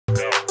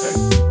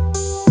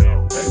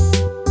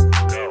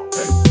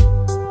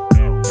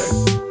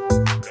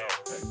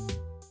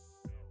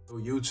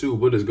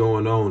what is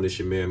going on? It's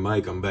your man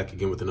Mike. I'm back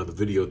again with another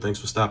video. Thanks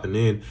for stopping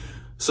in.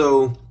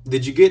 So,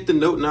 did you get the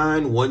Note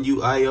 9 One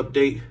UI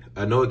update?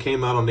 I know it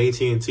came out on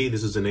AT&T.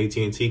 This is an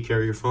AT&T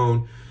carrier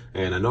phone,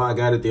 and I know I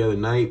got it the other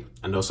night.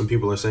 I know some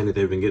people are saying that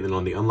they've been getting it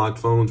on the unlocked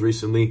phones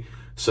recently,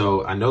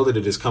 so I know that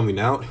it is coming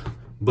out,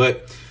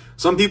 but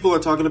some people are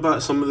talking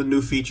about some of the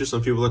new features.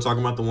 Some people are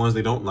talking about the ones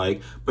they don't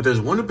like. But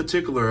there's one in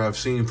particular I've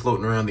seen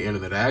floating around the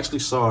internet. I actually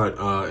saw it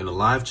in a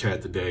live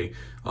chat today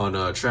on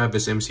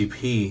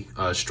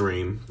TravisMCP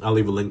stream. I'll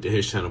leave a link to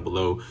his channel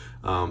below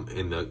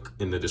in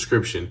the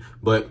description.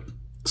 But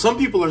some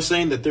people are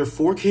saying that their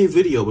 4K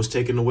video was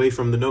taken away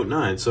from the Note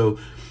 9. So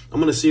I'm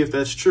going to see if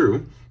that's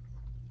true,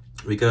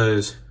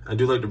 because I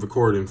do like to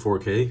record in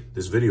 4K.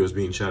 This video is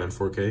being shot in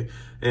 4K.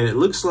 And it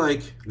looks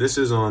like this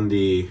is on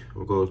the,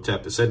 we'll go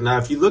tap the setting. Now,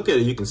 if you look at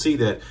it, you can see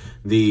that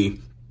the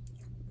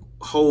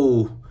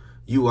whole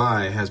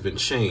UI has been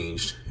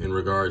changed in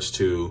regards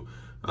to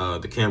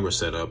the camera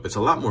setup. It's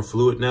a lot more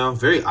fluid now,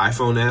 very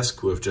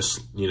iPhone-esque, with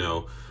just, you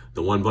know,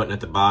 the one button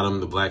at the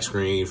bottom, the black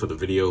screen for the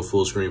video,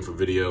 full screen for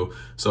video.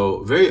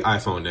 So very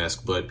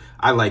iPhone-esque, but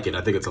I like it.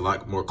 I think it's a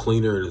lot more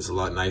cleaner and it's a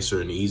lot nicer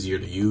and easier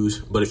to use.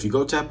 But if you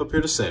go tap up here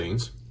to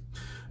settings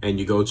and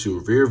you go to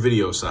rear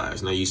video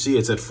size, now you see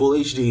it's at full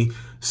HD,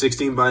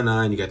 16 by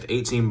 9. You got the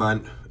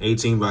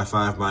 18 by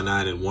 5 by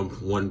 9 and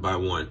 1 by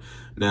 1.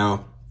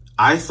 Now,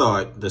 I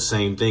thought the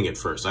same thing at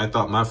first. I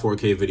thought my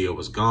 4K video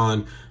was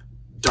gone.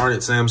 Darn it,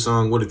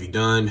 Samsung, what have you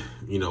done?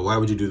 You know, why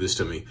would you do this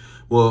to me?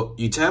 Well,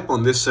 you tap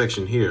on this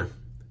section here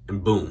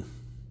and boom,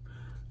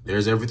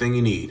 there's everything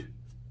you need,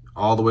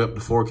 all the way up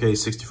to 4K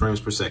 60 frames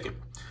per second.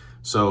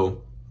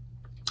 So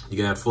you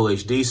got full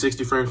HD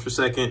 60 frames per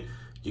second,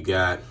 you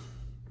got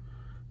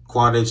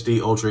quad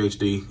HD, ultra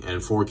HD,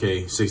 and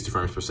 4K 60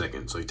 frames per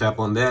second. So you tap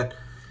on that,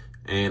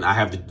 and I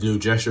have the new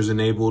gestures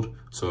enabled.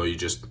 So you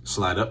just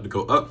slide up to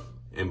go up,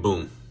 and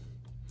boom.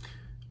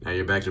 Now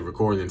you're back to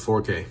recording in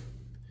 4K.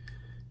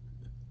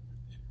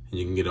 And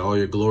you can get all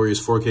your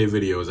glorious 4K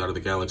videos out of the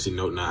Galaxy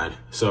Note 9.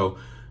 So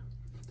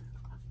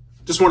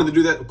just wanted to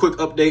do that quick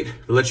update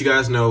to let you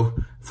guys know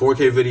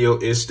 4K video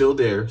is still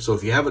there. So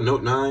if you have a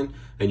Note 9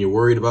 and you're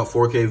worried about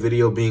 4K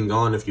video being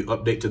gone if you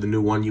update to the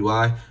new One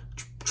UI,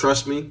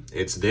 trust me,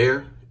 it's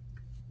there.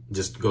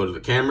 Just go to the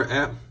camera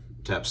app,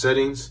 tap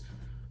settings,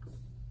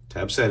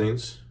 tap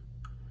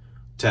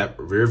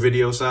rear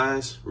video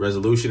size,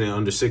 resolution and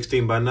under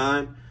 16 by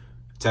 9,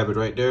 tap it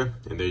right there,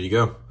 and there you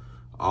go.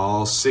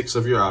 All 6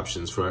 of your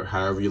options for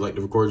however you like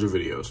to record your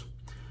videos.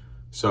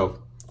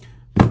 So,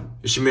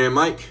 it's your man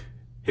Mike.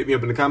 Hit me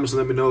up in the comments and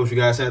let me know if you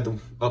guys had the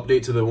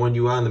update to the One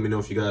UI. Let me know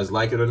if you guys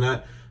like it or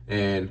not.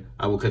 And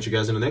I will catch you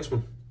guys in the next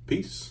one.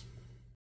 Peace.